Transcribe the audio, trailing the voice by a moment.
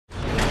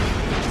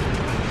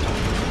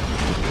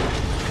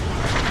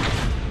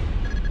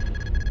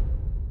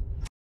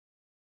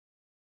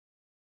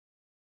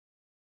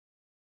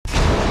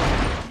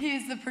She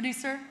is the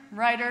producer,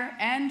 writer,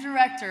 and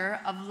director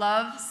of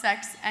Love,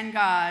 Sex, and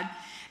God,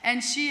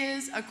 and she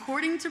is,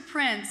 according to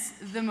Prince,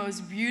 the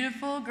most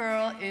beautiful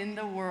girl in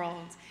the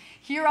world.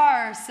 Here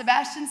are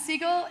Sebastian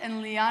Siegel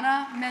and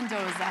Liana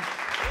Mendoza.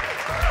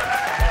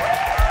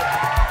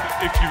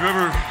 If you've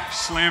ever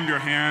slammed your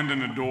hand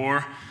in a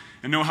door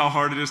and know how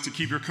hard it is to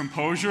keep your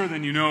composure,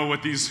 then you know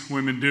what these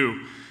women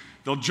do.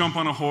 They'll jump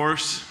on a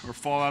horse or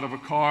fall out of a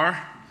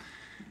car,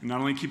 and not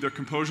only keep their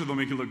composure, they'll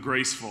make it look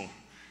graceful.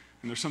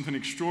 And there's something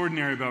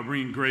extraordinary about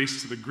bringing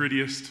grace to the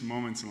grittiest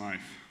moments in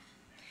life.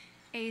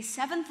 A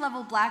 7th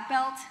level black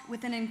belt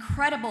with an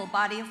incredible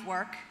body of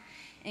work,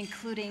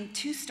 including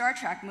 2 Star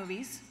Trek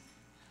movies,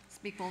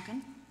 speak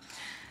Vulcan,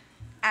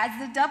 adds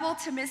the double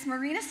to Miss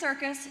Marina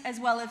Circus,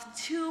 as well as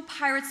 2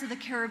 Pirates of the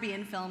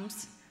Caribbean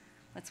films.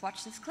 Let's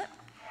watch this clip.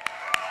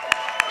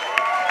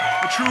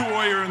 A true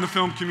warrior in the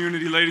film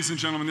community, ladies and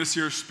gentlemen, this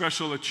year's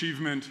Special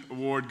Achievement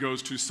Award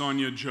goes to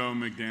Sonia Jo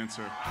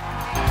McDancer.